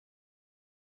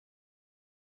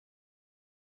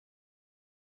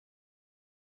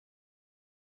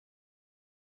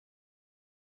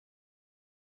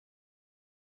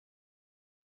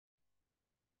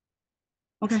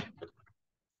Okay.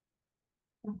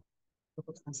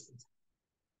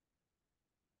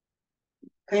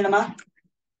 Kayo naman?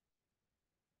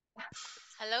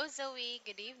 Hello, Zoe.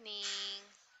 Good evening.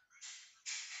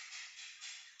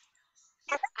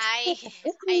 I,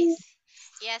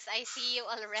 yes, I see you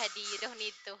already. You don't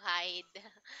need to hide.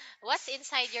 What's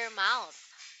inside your mouth?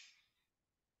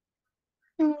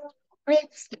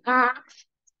 It's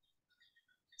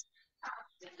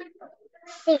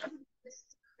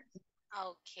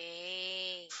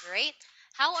Okay, great.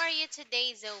 How are you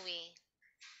today, Zoe?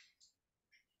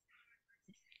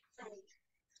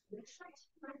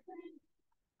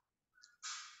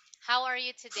 How are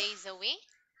you today, Zoe?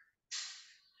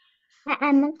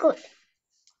 I'm good.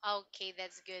 Okay,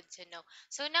 that's good to know.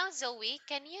 So now, Zoe,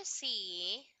 can you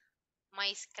see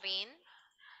my screen?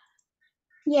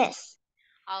 Yes.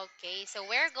 Okay, so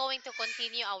we're going to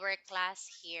continue our class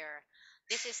here.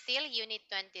 This is still Unit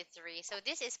 23. So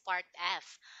this is Part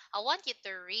F. I want you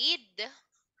to read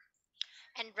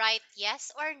and write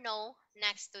yes or no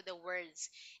next to the words.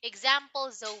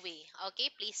 Example, Zoe. Okay,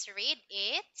 please read.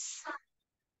 It's.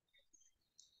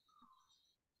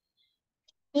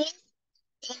 It's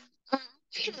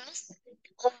class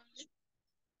or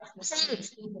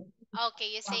Okay,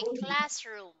 you say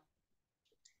classroom.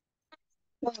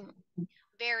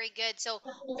 Very good. So,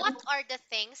 what are the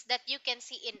things that you can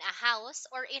see in a house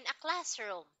or in a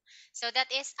classroom? So,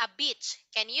 that is a beach.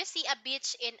 Can you see a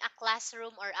beach in a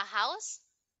classroom or a house?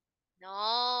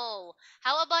 No.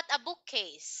 How about a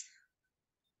bookcase?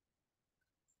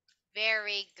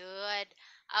 Very good.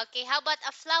 Okay, how about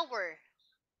a flower?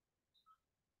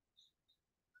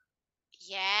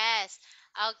 Yes.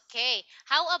 Okay.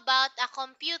 How about a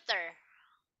computer?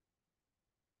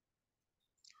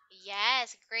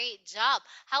 Yes, great job.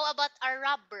 How about a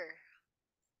rubber?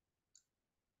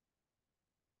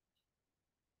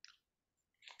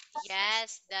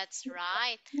 Yes, that's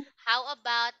right. How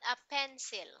about a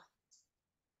pencil?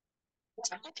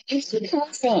 It's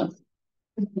something.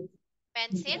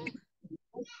 Pencil?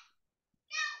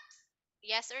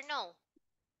 Yes or no?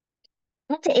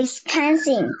 What is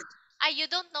cancing? Ah, you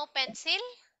don't know pencil?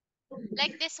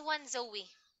 Like this one, Zoe.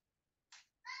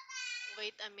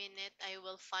 Wait a minute, I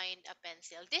will find a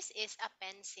pencil. This is a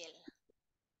pencil.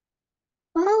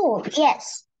 Oh,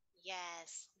 yes.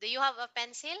 Yes. Do you have a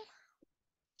pencil?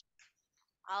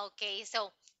 Okay, so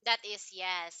that is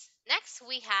yes. Next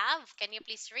we have, can you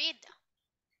please read?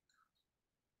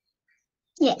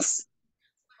 Yes.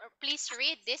 Or please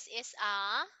read. This is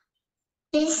a.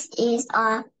 This is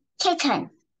a chicken.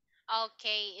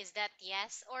 Okay, is that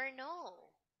yes or no?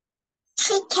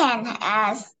 Chicken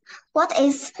as what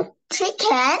is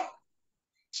chicken?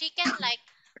 Chicken like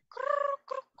kruk,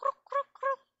 kruk, kruk, kruk,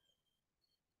 kruk.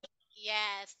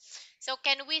 Yes. So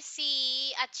can we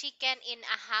see a chicken in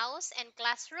a house and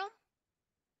classroom?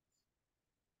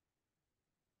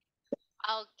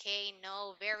 Okay,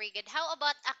 no, very good. How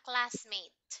about a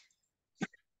classmate?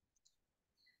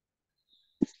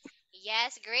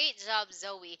 Yes, great job,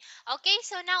 Zoe. Okay,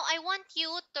 so now I want you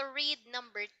to read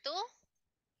number two.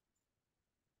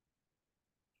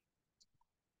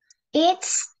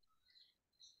 It's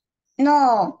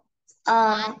no.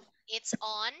 On. Uh, It's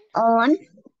on. on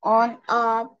on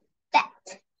a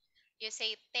bed You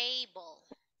say table.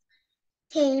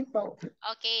 table.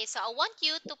 Okay, so I want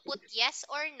you to put yes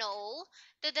or no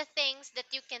to the things that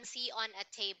you can see on a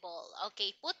table.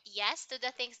 Okay, put yes to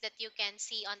the things that you can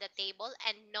see on the table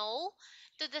and no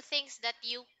to the things that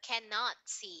you cannot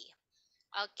see.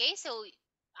 Okay, so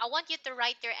I want you to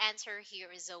write your answer here,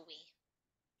 Zoe.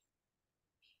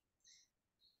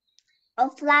 A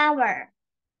flower.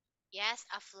 Yes,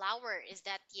 a flower. Is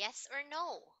that yes or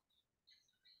no?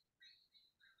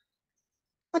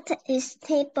 What is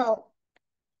table?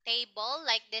 Table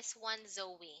like this one,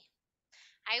 Zoe.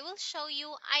 I will show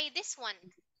you. This one.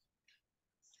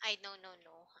 I no no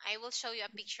no. I will show you a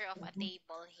picture of a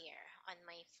table here on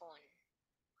my phone.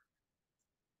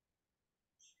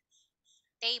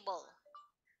 Table.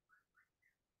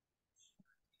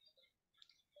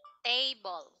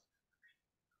 Table.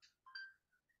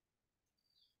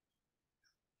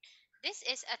 This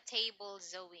is a table,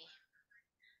 Zoe.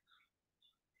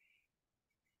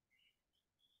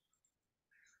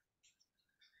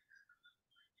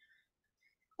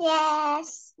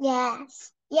 Yes,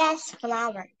 yes, yes, Okay.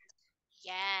 flower.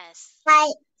 Yes.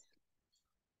 I,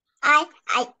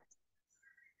 I.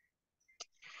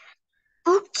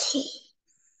 Okay.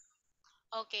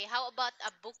 Okay, how about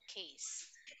a bookcase?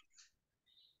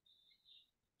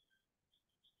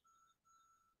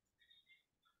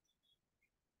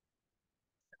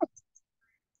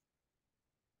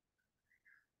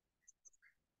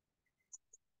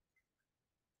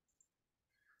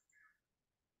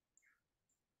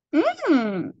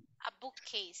 A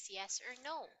bookcase, yes or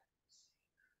no?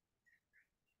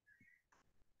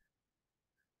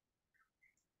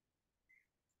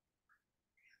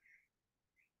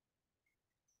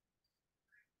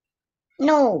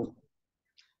 No.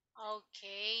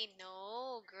 Okay,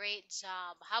 no. Great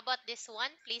job. How about this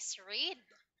one? Please read.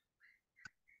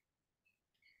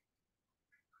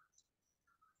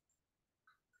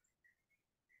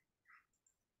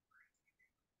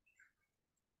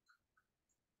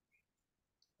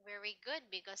 Very good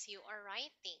because you are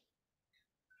writing.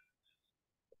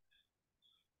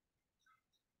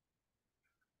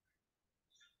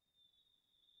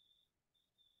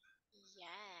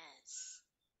 Yes.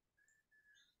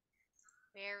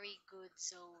 Very good,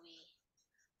 Zoe.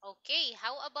 Okay,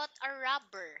 how about a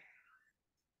rubber?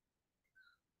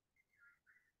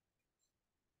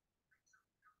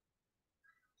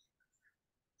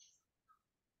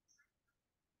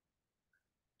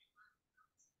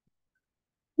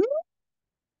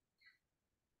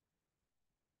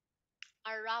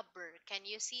 A rubber. Can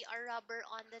you see a rubber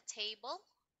on the table?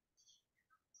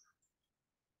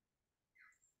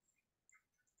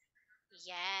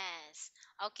 Yes.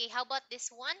 Okay, how about this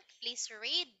one? Please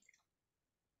read.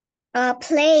 A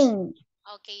plane.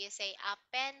 Okay, you say a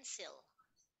pencil.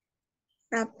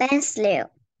 A pencil.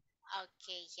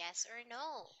 Okay, yes or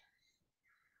no?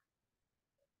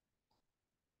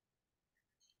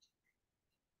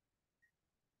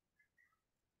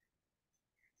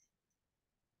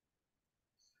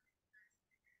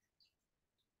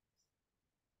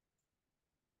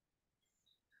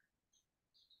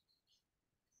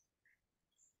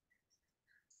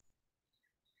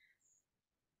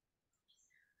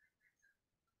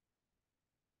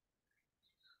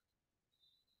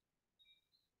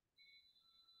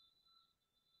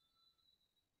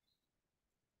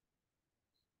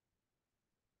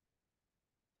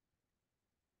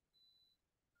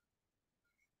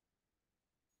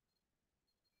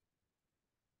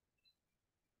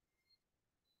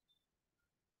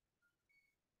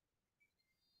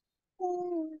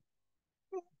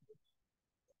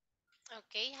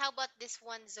 Okay, how about this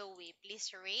one, Zoe?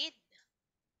 Please read.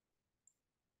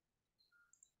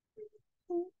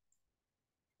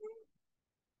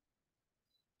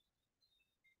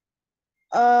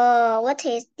 What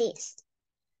is this?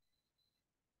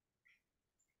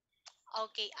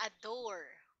 Okay, a door.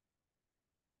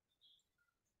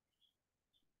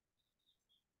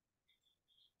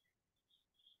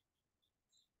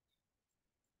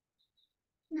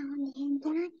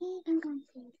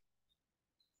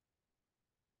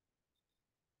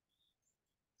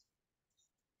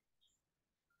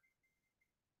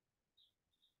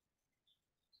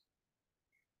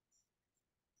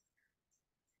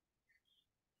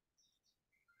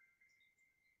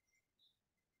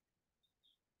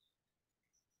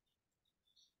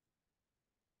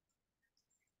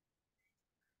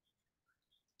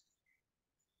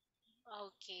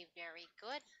 Okay, very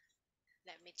good.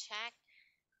 Let me check.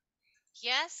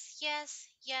 Yes, yes,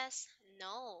 yes,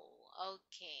 no.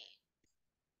 Okay.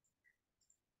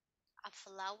 A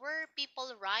flower,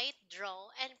 people write, draw,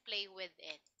 and play with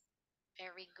it.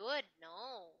 Very good,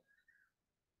 no.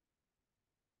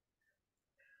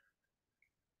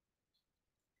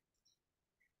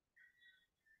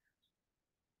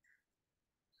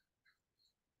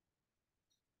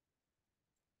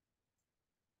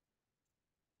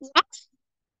 Yes.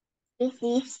 This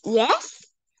is yes.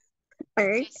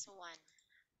 Bird. This one.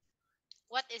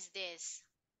 What is this?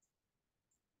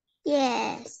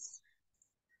 Yes.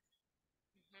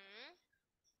 Hmm.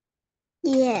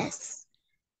 Yes.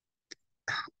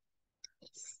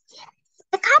 Yes.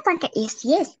 The carpenter is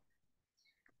yes.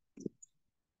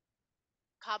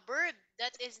 Cupboard.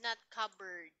 That is not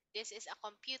cupboard. This is a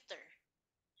computer.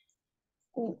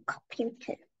 Oh,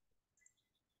 computer.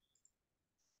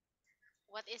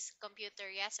 What is computer?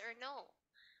 Yes or no?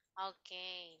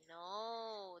 Okay,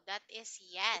 no. That is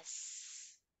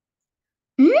yes.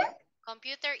 Hmm?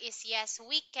 Computer is yes.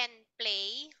 We can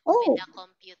play with Oh. a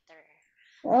computer.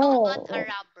 How about a Oh.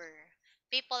 rubber?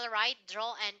 People write,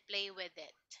 draw, and play with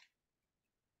it.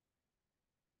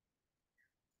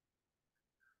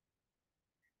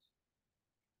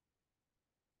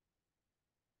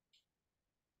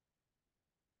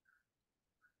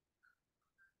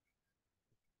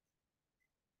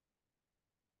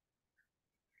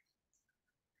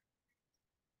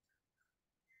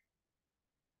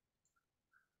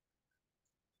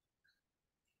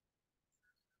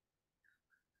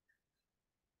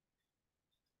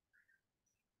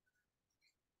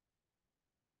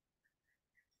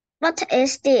 What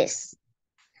is this?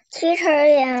 Teacher,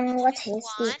 and what This is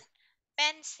this? one,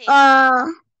 pencil. Uh,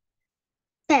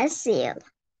 Pencil.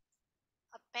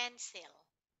 A pencil.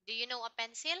 Do you know a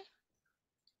pencil?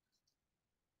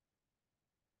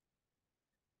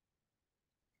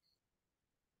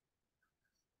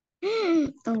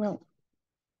 Oh no.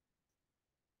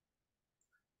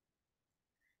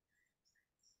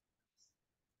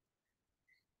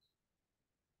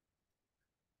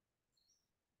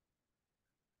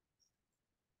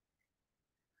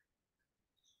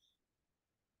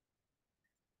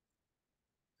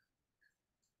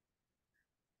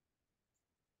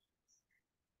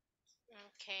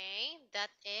 Okay, that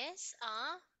is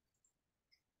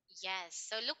yes.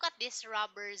 So look at this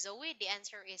rubber, Zoe. The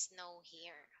answer is no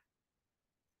here.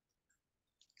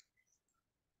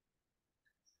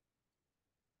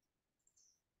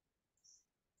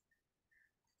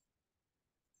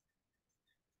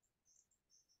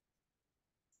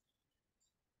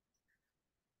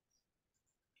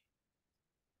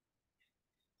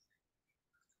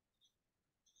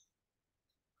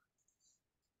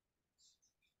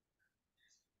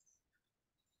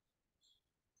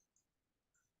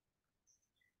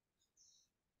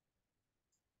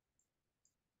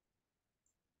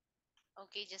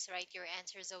 Okay, just write your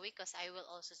answer, Zoe, because I will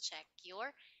also check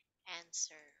your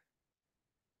answer.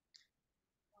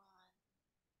 One,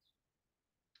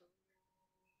 two,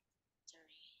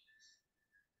 three,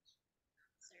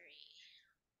 three.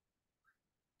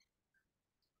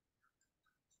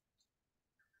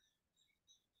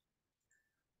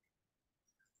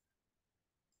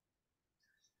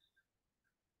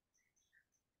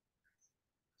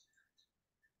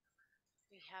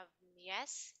 We have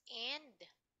yes and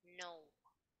no.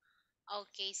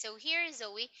 Okay, so here,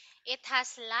 Zoe, it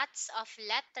has lots of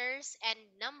letters and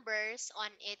numbers on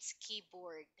its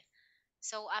keyboard.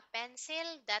 So a pencil,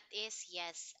 that is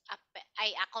yes. A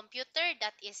computer,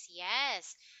 that is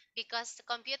yes. Because the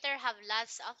computer have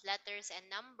lots of letters and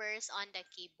numbers on the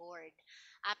keyboard.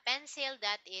 A pencil,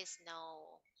 that is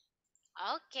no.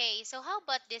 Okay, so how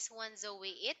about this one,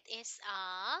 Zoe? It is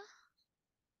a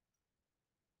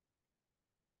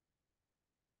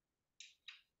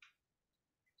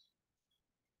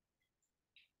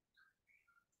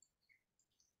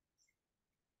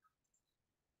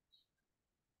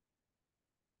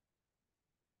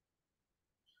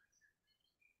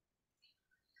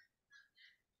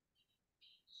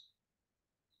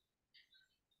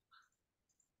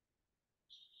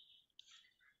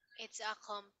it's a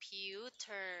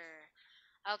computer.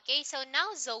 Okay, so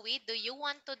now Zoe, do you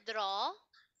want to draw?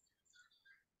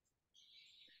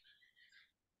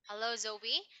 Hello,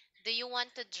 Zoe. Do you want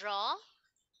to draw?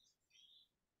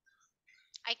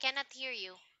 I cannot hear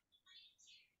you.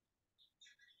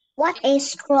 What Do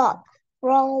is straw?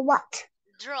 Straw what?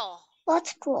 draw. What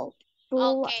straw?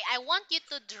 Straw what? Okay, I want you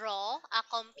to draw a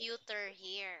computer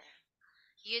here.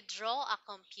 You draw a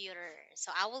computer.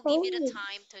 So I will give you the Oh.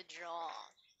 time to draw.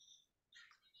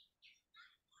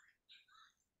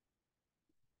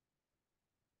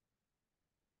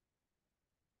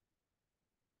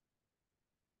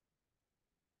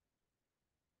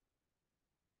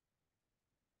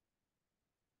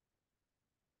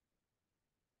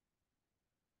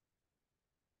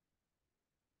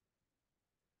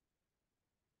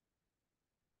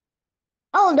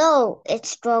 Oh no,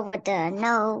 it's straw with the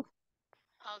no.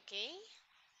 Okay.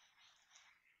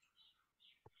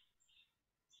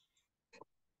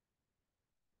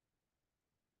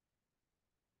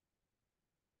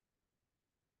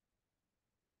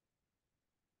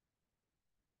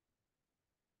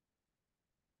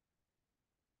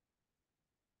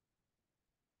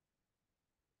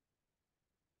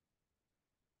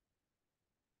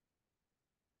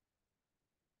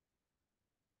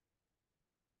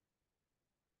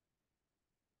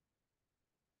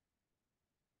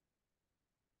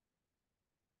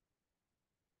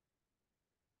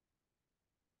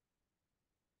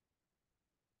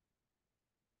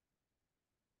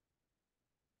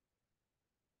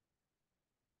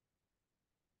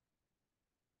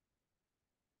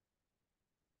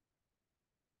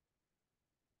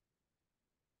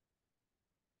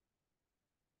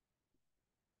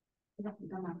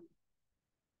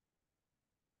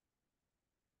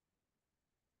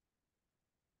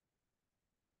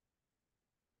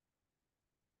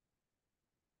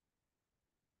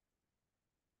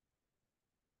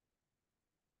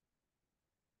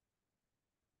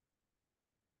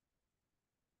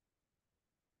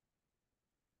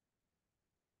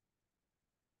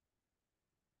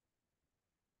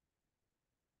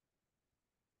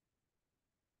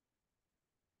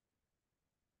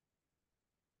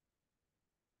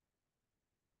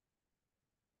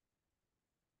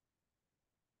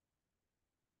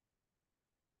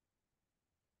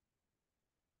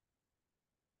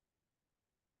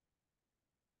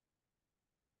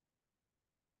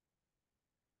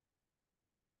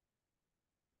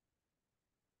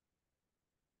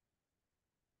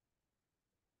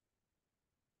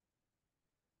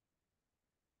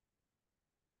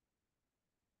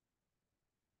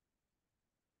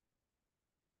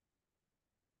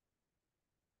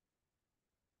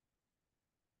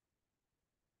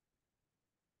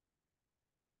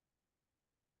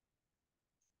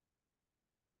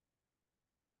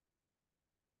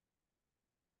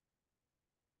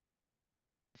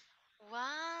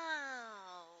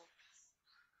 Wow.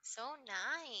 So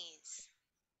nice.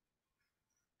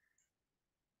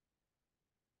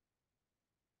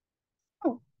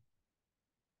 Oh,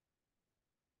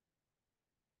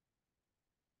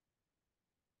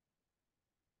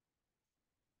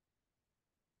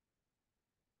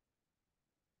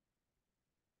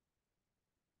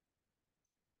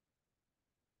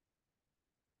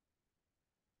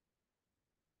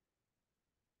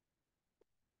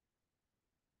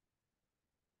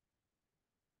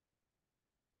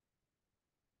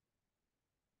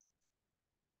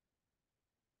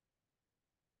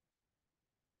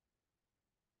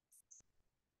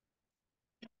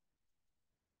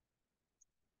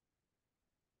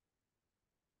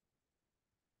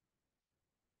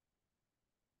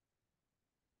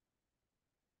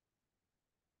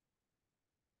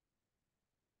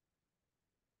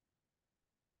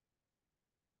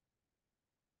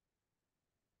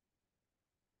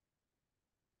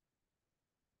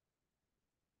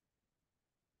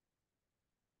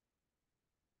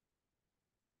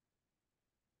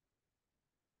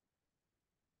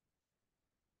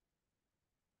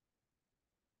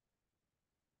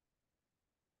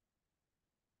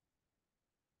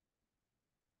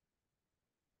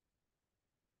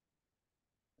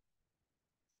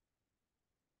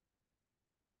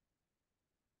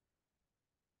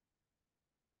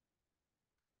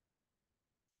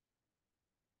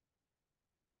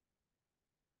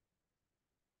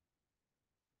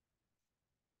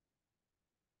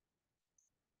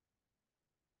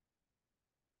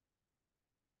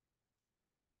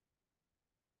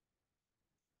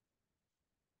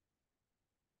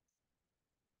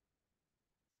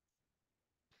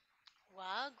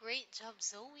 Wow, great job,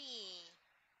 Zoe.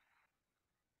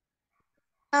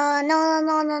 no, no,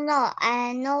 no, no, no.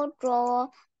 I no draw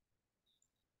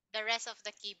The rest of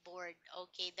the keyboard.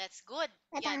 Okay, that's good.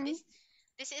 Yeah, button.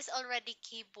 this is already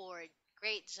keyboard.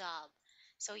 Great job.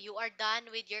 So you are done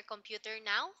with your computer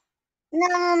now? No,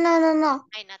 no, no, no, no.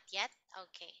 I not yet.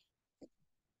 Okay.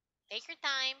 Take your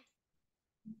time.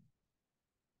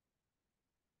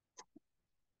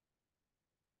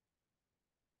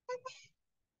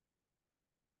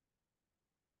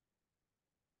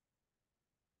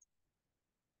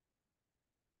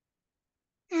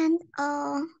 And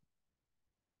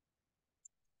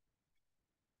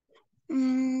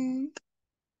mm,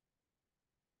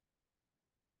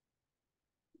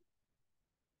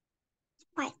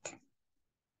 white.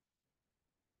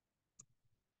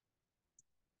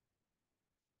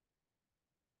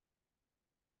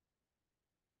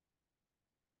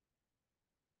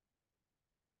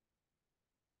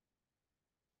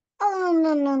 Oh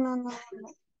no, no, no, no,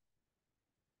 no.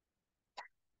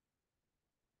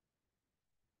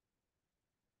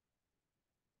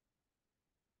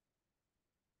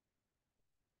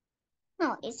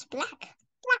 No, it's black.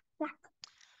 Black, black.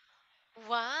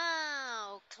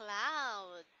 Wow,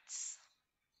 clouds.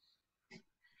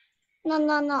 No,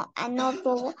 no, no. I no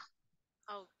draw.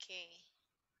 Okay.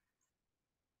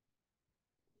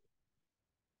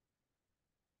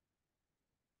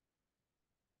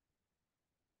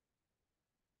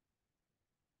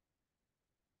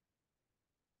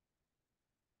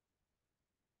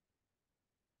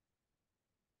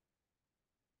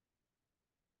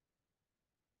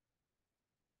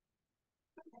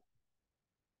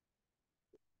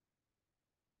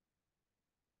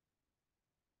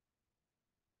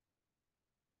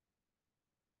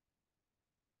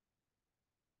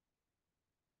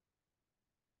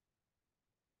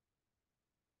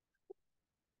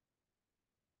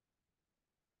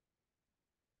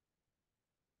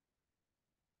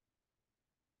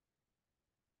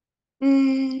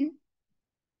 Mm,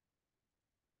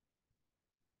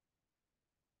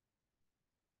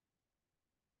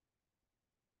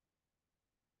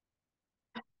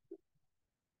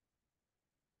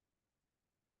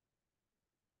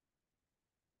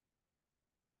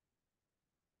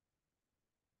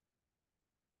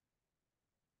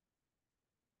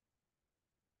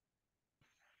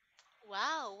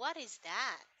 Wow, what is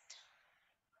that?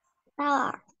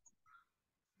 star.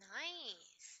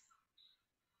 Nice.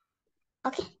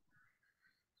 Okay.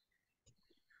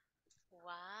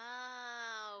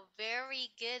 Wow,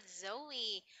 very good,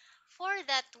 Zoe. For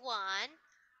that one,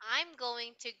 I'm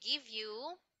going to give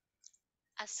you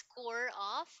a score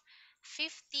of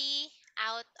 50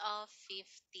 out of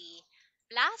 50.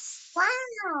 Plus,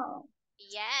 Wow.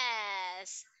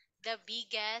 yes, the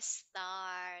biggest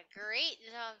star. Great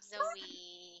job,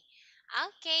 Zoe.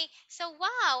 Okay, so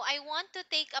wow, I want to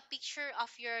take a picture of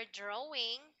your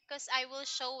drawing because I will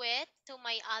show it to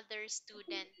my other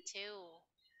student too.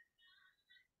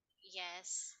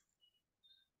 Yes.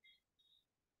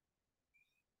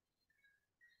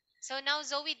 So now,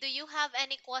 Zoe, do you have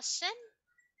any question?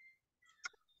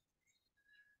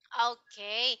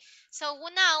 Okay. So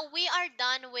now we are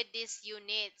done with this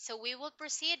unit. So we will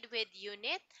proceed with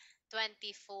unit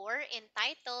 24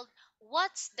 entitled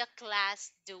What's the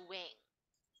Class Doing?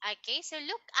 Okay, so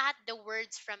look at the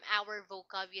words from our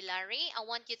vocabulary. I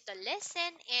want you to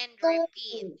listen and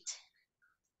repeat.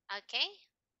 Story. Okay?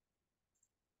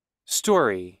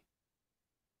 Story.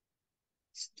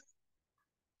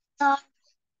 Story.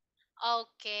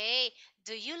 Okay.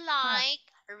 Do you like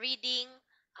reading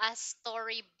a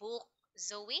storybook,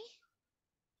 Zoe?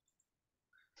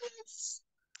 Yes.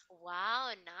 Wow,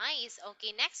 nice.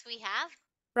 Okay, next we have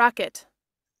Rocket.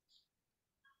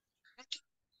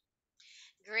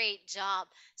 great job.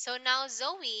 So now,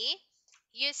 Zoe,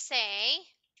 you say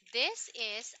this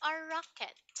is a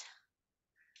rocket.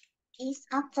 Is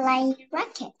a flying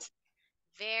rocket.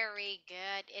 Very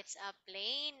good. It's a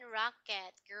plane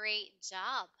rocket. Great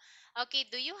job. Okay,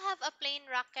 do you have a plane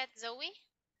rocket, Zoe?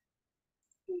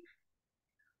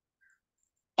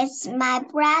 It's my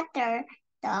brother,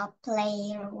 the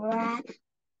play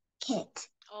rocket.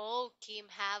 Oh, Kim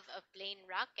have a plane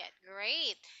rocket.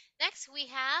 Great. Next we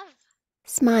have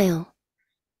Smile.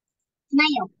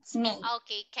 Smile. It's me.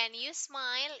 okay, can you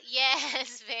smile?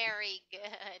 Yes, very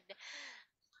good.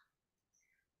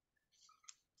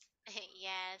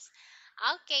 Yes.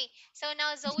 Okay. So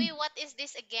now Zoe, what is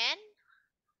this again?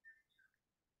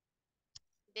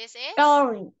 This is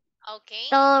Story. okay.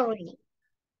 Story.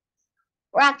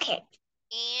 Rocket.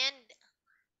 And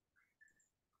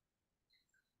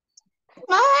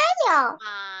Smile.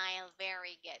 smile.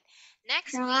 Very good.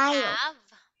 Next we Smile. have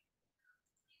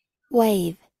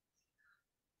Wave.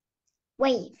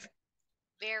 Wave.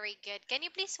 very good. Can you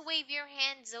please wave your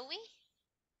hand, Zoe?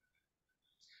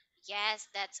 Yes,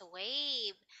 that's a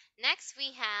wave. Next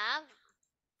we have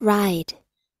Ride.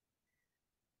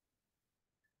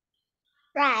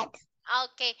 Right.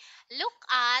 okay. Look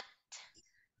at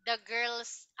the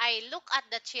girls. I look at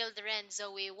the children,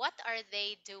 Zoe. What are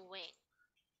they doing?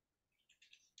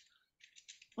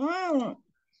 Mm.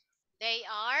 They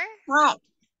are What?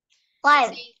 you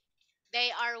What? say they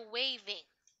are waving.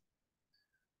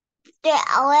 The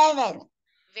 11.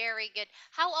 Very good.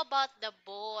 How about the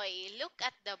boy? Look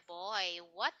at the boy.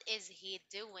 What is he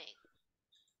doing?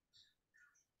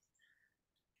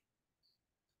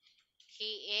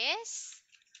 He is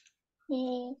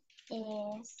He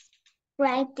is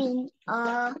riding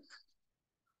a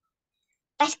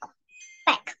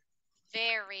backpack.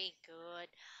 very good.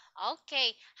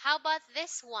 Okay, how about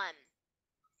this one?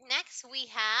 Next we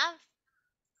have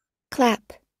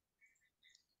Clap.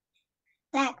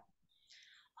 Clap.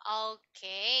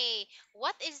 okay.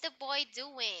 What is the boy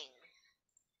doing?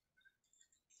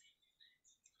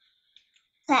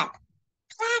 Clap.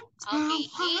 Clap. Okay,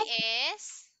 Clap. he Clap.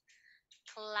 is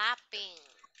clapping.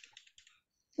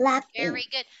 Clapping. Very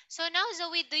good. So now,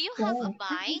 Zoe, do you have a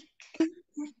bike?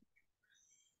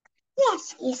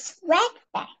 Yes, it's red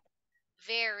back.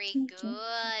 Very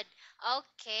good.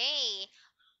 Okay.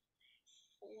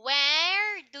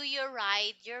 Where do you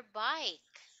ride your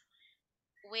bike?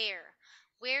 Where?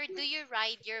 Where do you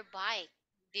ride your bike?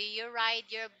 Do you ride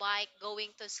your bike going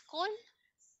to school?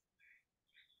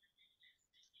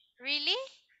 Really?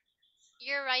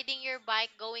 You're riding your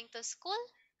bike going to school?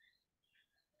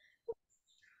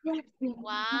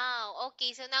 Wow.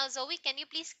 Okay, so now, Zoe, can you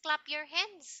please clap your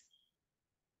hands?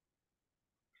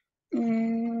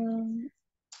 Mm,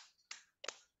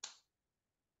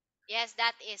 Yes,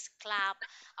 that is clap.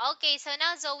 Okay, so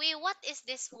now, Zoe, what is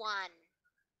this one?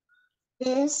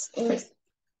 this is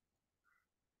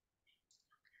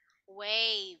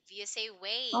Wave. You say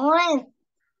wave. red.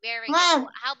 Very good. Red.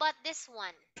 How about this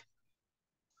one?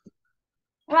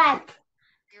 Red.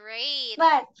 Great.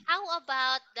 Red. How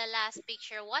about the last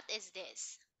picture? What is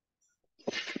this?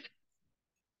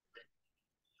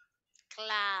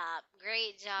 Clap.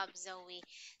 Great job, Zoe.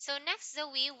 So next,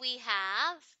 Zoe, we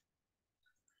have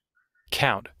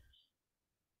Count.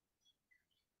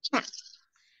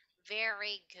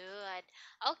 very good.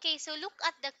 Okay, so look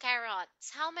at the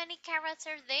carrots. How many carrots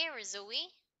are there, Zoe?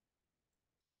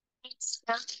 It's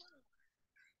not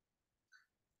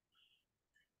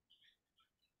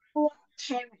four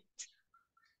carrot.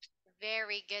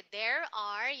 Very good.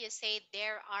 You say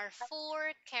there are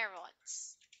four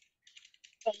carrots.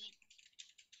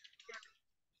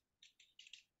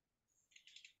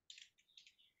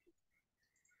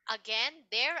 Again,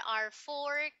 there are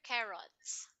four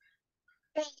carrots.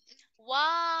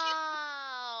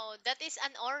 Wow, that is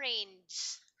an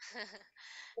orange.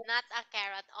 Not a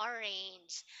carrot,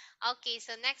 orange. Okay,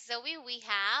 so next, Zoe, we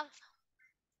have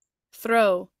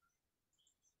Throw.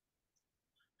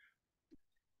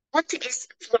 What is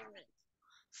throwing?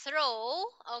 Throw.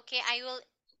 Okay, I will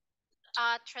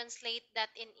translate that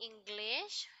in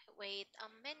English. Wait a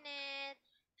minute.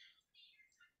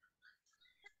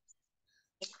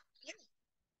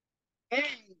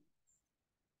 Mm.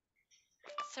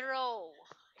 Throw.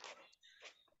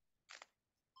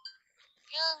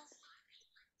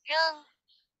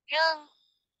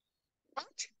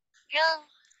 What?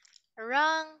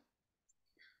 Wrong.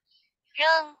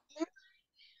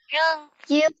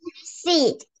 You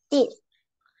see this.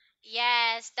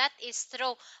 Yes, that is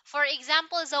throw. For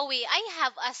example, Zoe, I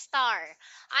have a star.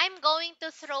 I'm going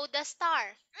to throw the star.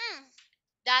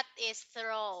 That is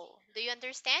throw. Do you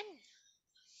understand?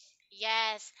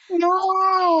 Yes.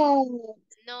 No.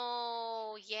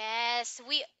 No, yes.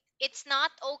 It's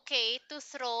not okay to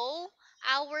throw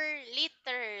our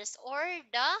litters or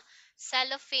the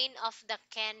cellophane of the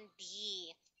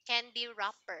candy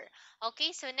wrapper.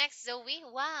 Okay, so next, Zoe.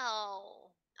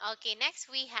 Wow. Okay, next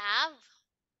we have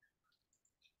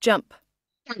Jump.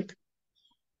 Jump.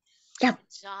 Jump.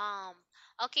 jump.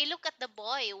 Okay, look at the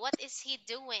boy. What is he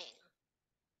doing?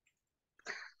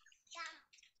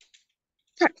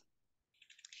 Jump.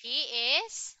 He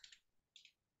is,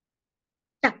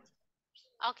 Jump.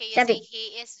 okay, you say Jumping. he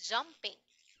is jumping.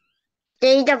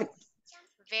 They jump.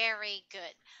 Very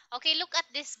good. Okay, look at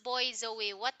this boy,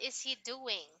 Zoe. What is he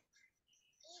doing?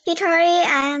 Peter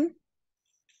and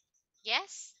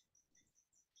Yes?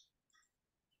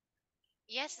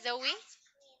 Yes, Zoe?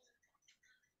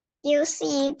 you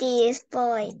see this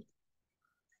boy.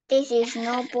 This Yeah. is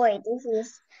no boy. This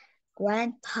is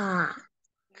grandpa.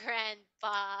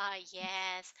 Grandpa,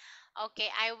 yes. Okay,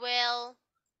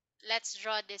 let's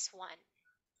draw this one.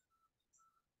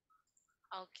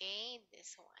 Okay,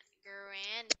 this one.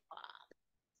 Grandpa.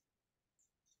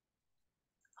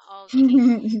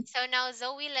 Okay. So now,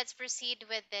 Zoe, let's proceed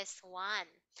with this one.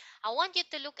 I want you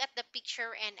to look at the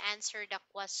picture and answer the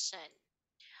question.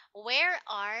 Where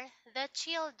are the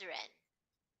children?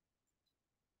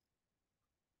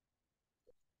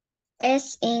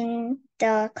 Is in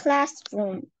the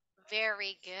classroom.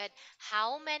 Very good.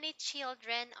 How many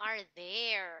children are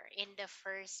there in the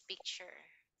first picture?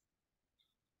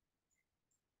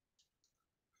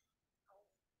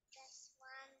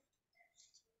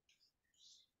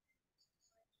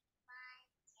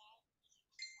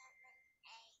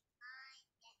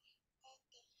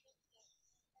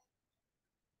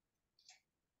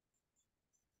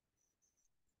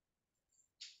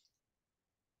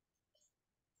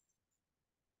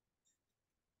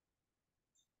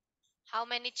 How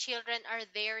many children are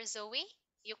there, Zoe?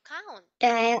 You count.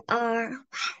 There are 1,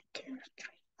 2, 3,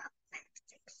 4, 5,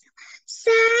 6,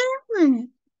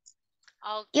 7.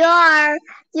 You Okay. are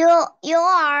you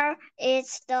are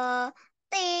it's the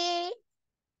the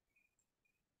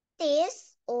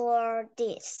this or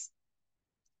this.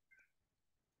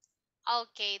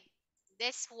 Okay.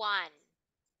 This one.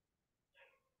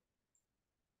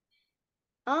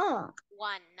 Oh,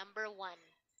 Number one.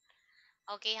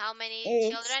 Okay, how many it's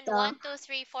children? the One, two,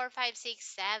 three, four, five, six,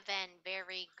 seven.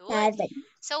 Very good. 7.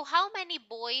 So, how many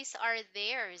boys are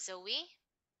there, Zoe?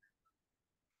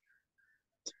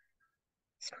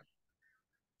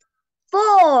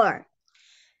 4.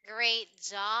 Great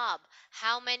job.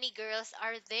 How many girls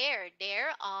are there?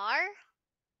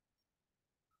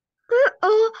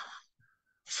 Uh,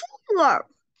 4.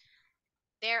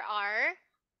 There are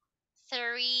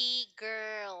three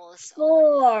girls.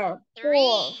 Oh, 4. 4.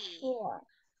 three. 4.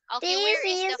 Okay, This where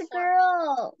is the is four?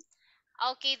 girl.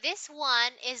 Okay, this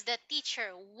one is the teacher,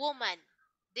 woman.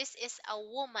 This is a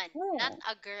woman, not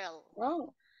Oh, a girl.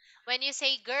 wow. When you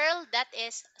say girl, that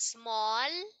is small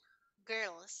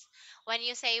girls. When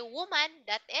you say woman,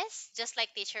 that is just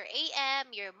like teacher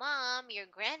AM, your mom, your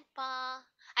grandpa,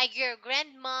 your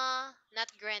grandma, not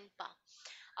grandpa.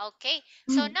 Okay,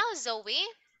 so Mm. now Zoe,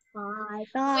 Bye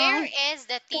where bye. is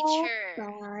the Bye teacher?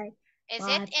 bye. Is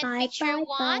it Bye in bye picture bye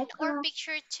one bye or bye.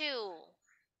 picture two?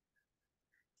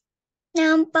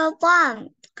 Number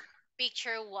 1.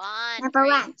 Picture one. Number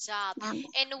Great 1. job. Number.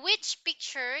 In which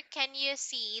picture can you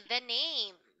see the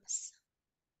names?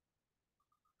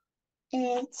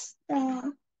 It's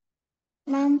the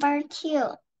number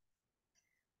 2.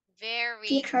 Very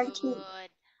Picture 2. good.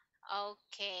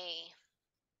 Okay.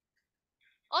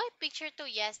 Oh, picture two.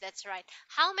 Yes, that's right.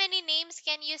 How many names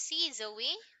can you see,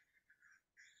 Zoe?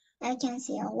 I can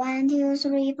see a 1, 2,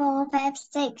 3, 4, 5,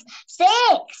 6.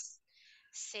 6.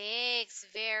 Six.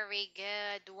 Very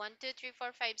good. One, two, three,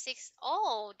 four, five, six.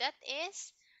 Oh, that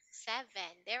is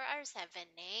seven. There are seven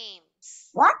names.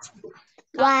 What?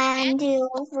 Count 1, again. 2,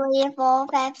 3, 4,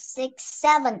 5, 6,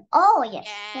 7. Oh, yes,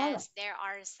 7. Yes, there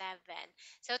are 7.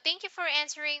 So thank you for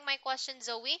answering my question,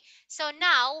 Zoe. So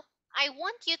now I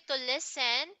want you to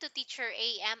listen to Teacher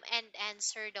AM and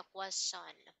answer the question.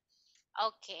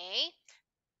 Okay.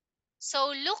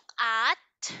 So look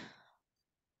at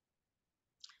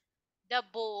the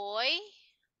boy.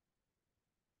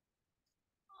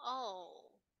 Oh.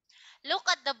 Look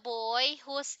at the boy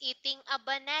who's eating a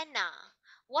banana.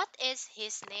 What is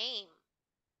his name?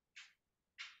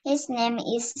 His name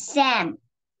is Sam.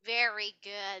 Very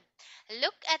good.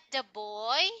 Look at the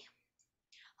boy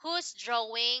who's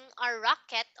drawing a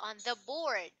rocket on the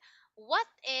board. What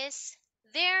is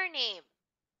their name?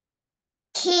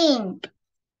 King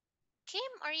Kim,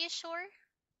 are you sure?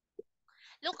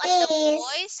 Look at the is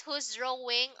boys who's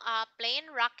drawing a plane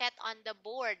rocket on the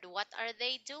board. What are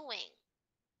they doing?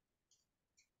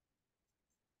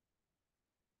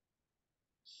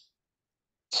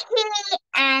 Kitty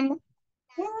and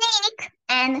Nick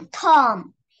and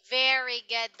Tom. Very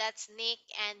good. That's Nick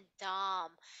and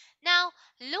Dom. Now,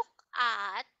 look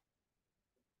at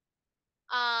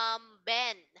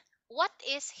Ben. What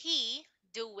is he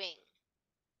doing?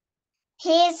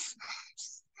 He's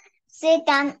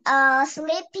sitting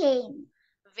sleeping.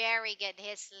 Very good.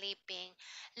 He's sleeping.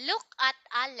 Look at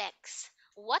Alex.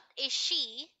 What is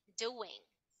she doing?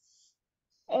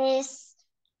 Is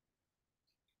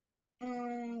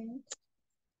um,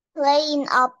 playing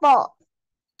a ball.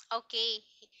 Okay.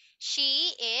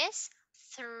 She is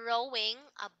throwing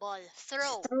a ball.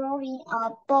 Throw. Throwing a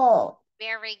ball.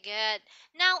 Very good.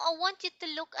 Now I want you to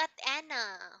look at Anna.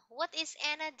 What is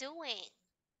Anna doing?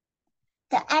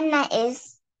 The Anna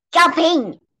is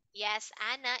jumping Yes,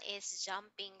 Anna is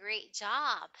jumping. Great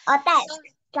job. a So, desk.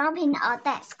 Jumping a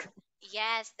desk.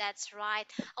 yes, that's right.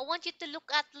 I want you to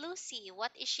look at Lucy.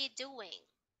 What is she doing?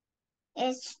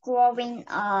 Is drawing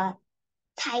a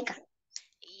tiger.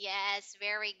 Yes,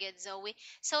 very good, Zoe.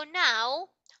 So now,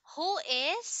 who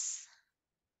is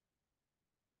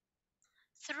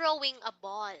throwing a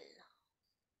ball?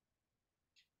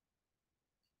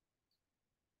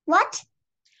 What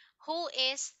Who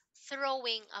is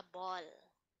throwing a ball?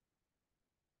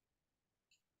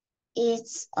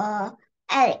 is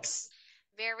Alex?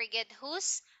 Very good.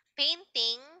 Who's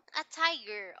painting a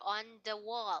tiger on the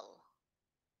wall?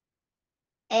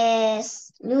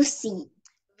 Is Lucy.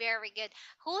 Very good.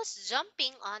 Who's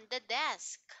jumping on the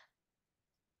desk?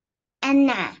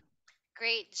 Anna.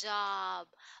 Great job.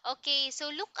 Okay, so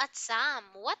look at Sam.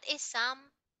 What is Sam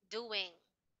doing?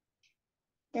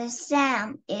 The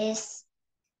Sam is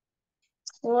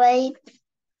with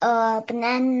a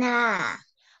banana.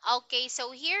 Okay,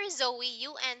 so here, Zoe,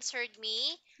 you answered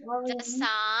me. The Throwing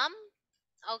Sam,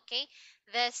 okay,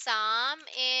 the Sam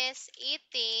is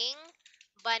eating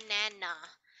banana.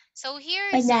 So here,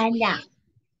 banana. Zoe,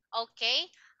 okay,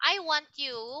 I want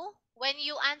you, when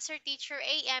you answer Teacher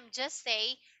AM, just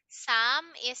say, Sam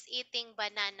is eating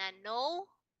banana. No,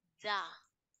 the.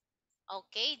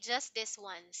 Okay, just this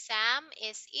one. Sam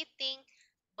is eating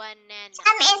banana.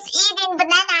 Sam is eating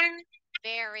banana.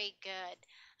 Very good.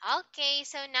 Okay,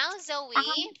 so now, Zoe,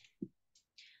 Um,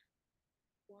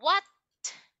 what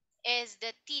is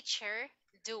the teacher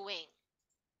doing?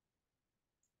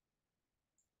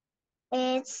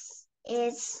 it's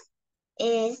it's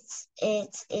it's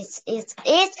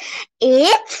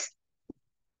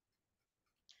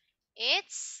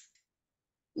It's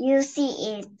you see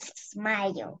it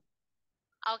smile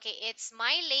okay, it's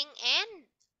smiling and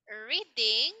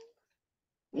reading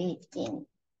reading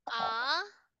a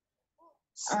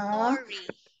a story.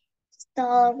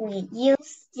 story. You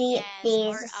see Yes,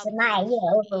 or this a book.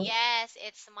 smile. Yes,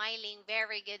 it's smiling.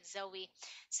 Very good, Zoe.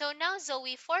 So now,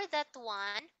 Zoe, for that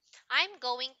one, I'm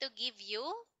going to give you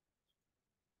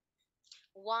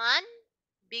one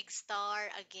big star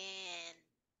again.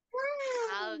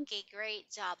 Okay, great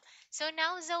job. So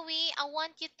now, Zoe, I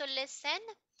want you to listen.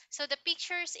 So the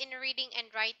pictures in reading and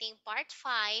writing part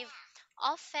 5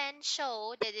 often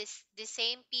show that is the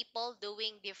same people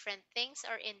doing different things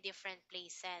or in different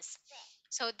places.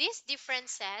 So these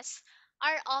differences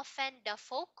are often the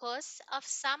focus of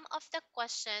some of the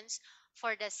questions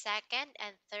for the second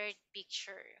and third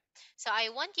picture. So I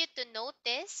want you to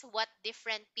notice what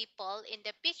different people in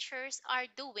the pictures are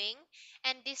doing,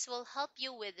 and this will help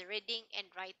you with reading and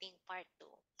writing part 2.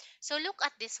 So look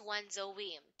at this one,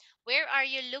 Zoe. Where are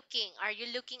you looking? Are you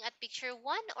looking at picture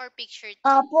 1 or picture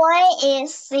A 2? boy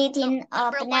is No, eating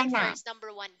a number 1 banana. first.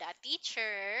 Number 1, the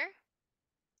teacher.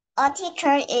 A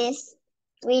teacher is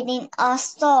reading a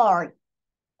story.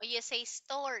 Or you say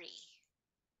story.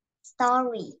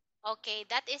 Story. Okay,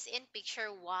 that is in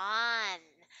picture 1.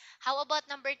 How about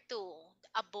number 2?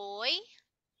 A boy?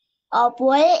 A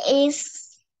boy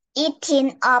is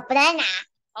eating a banana.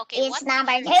 Okay, It's what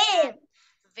number picture is that? 2.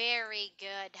 Very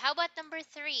good. How about number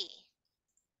 3?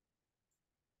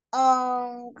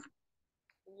 Um,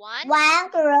 One? one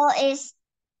girl is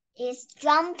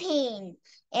jumping.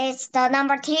 It's the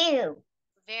number 2.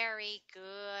 Very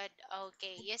good.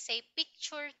 Okay, you say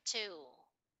picture 2.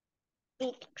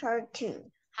 Picture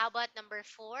 2. How about number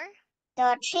 4?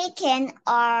 The chicken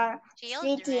are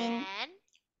sitting. Children.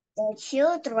 The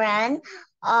children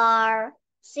are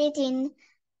sitting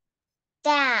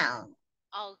down.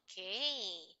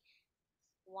 Okay.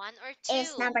 1 or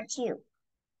It's 2? number 2.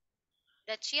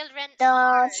 The children The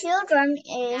are children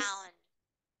sitting is down.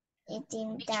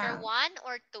 sitting Picture down. 1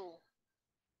 or 2?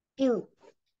 2.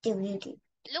 2, 2.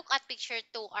 Look at picture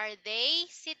 2. Are they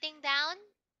sitting down?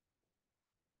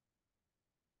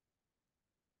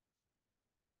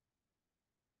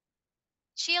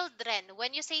 Children.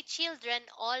 When you say children,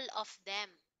 all of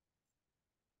them.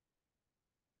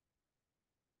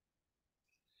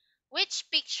 Which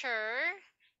picture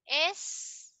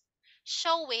is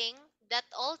showing that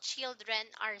all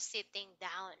children are sitting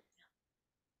down?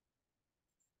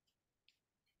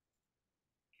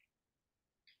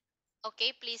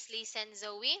 Okay, please listen,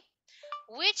 Zoe.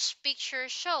 Which picture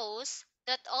shows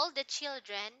that all the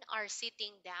children are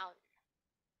sitting down?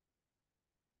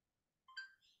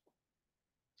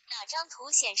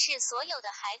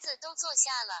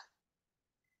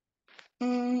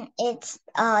 It's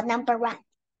number 1.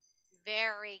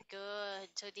 Very good.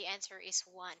 So the answer is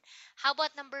 1. How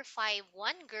about number 5?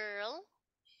 One girl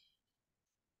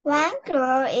One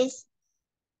girl is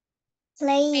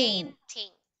playing,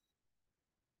 painting.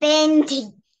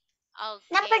 painting.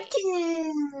 Number Okay,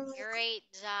 2. great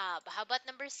job. How about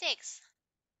number 6?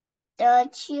 The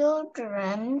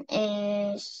children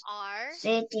is Are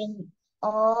sitting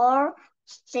or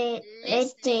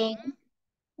listening.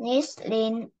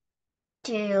 listening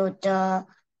to the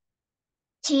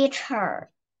teacher.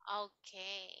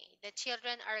 Okay, the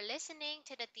children are listening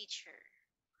to the teacher.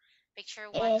 Picture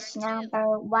 1 or Is 2.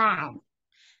 number 1.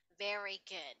 Very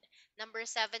good. Number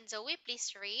 7, Zoe,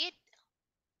 please read.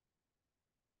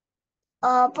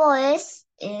 A boy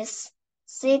is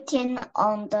sitting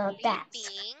on the desk.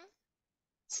 Sleeping.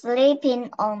 Sleeping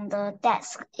on the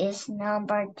desk is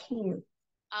number 2.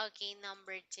 Okay,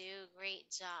 number 2. Great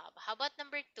job. How about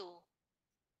number 2?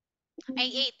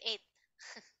 Ay, 8, 8.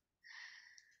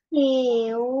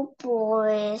 Two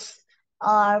boys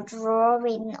are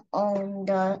drawing on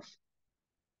the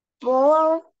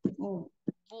board.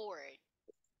 Bored.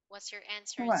 What's your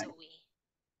answer, Board Zoe?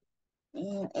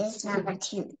 is number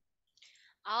 2.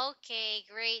 Okay,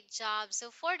 great job.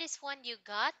 So for this one, you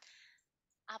got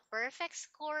a perfect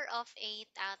score of 8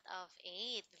 out of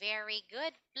 8. Very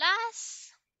good.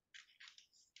 Plus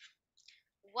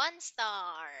 1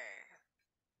 star.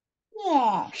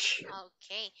 Yes.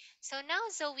 Okay, so now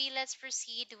Zoe, let's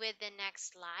proceed with the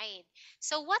next slide.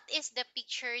 So what is the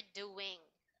picture doing?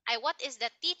 What is the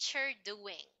teacher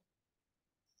doing?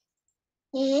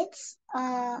 It's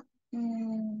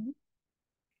mm,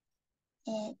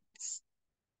 it's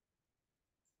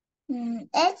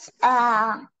it's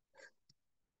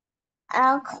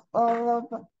alcohol.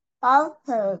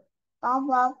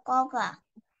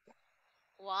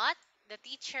 What the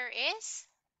teacher is?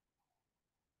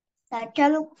 The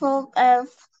telephone is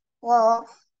for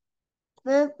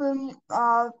flipping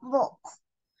a book.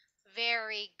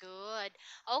 Very good.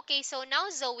 Okay, so now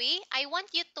Zoe, I want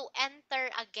you to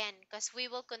enter again because we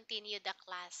will continue the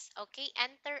class. Okay,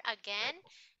 enter again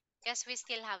because we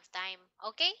still have time.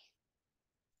 Okay,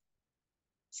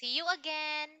 see you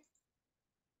again.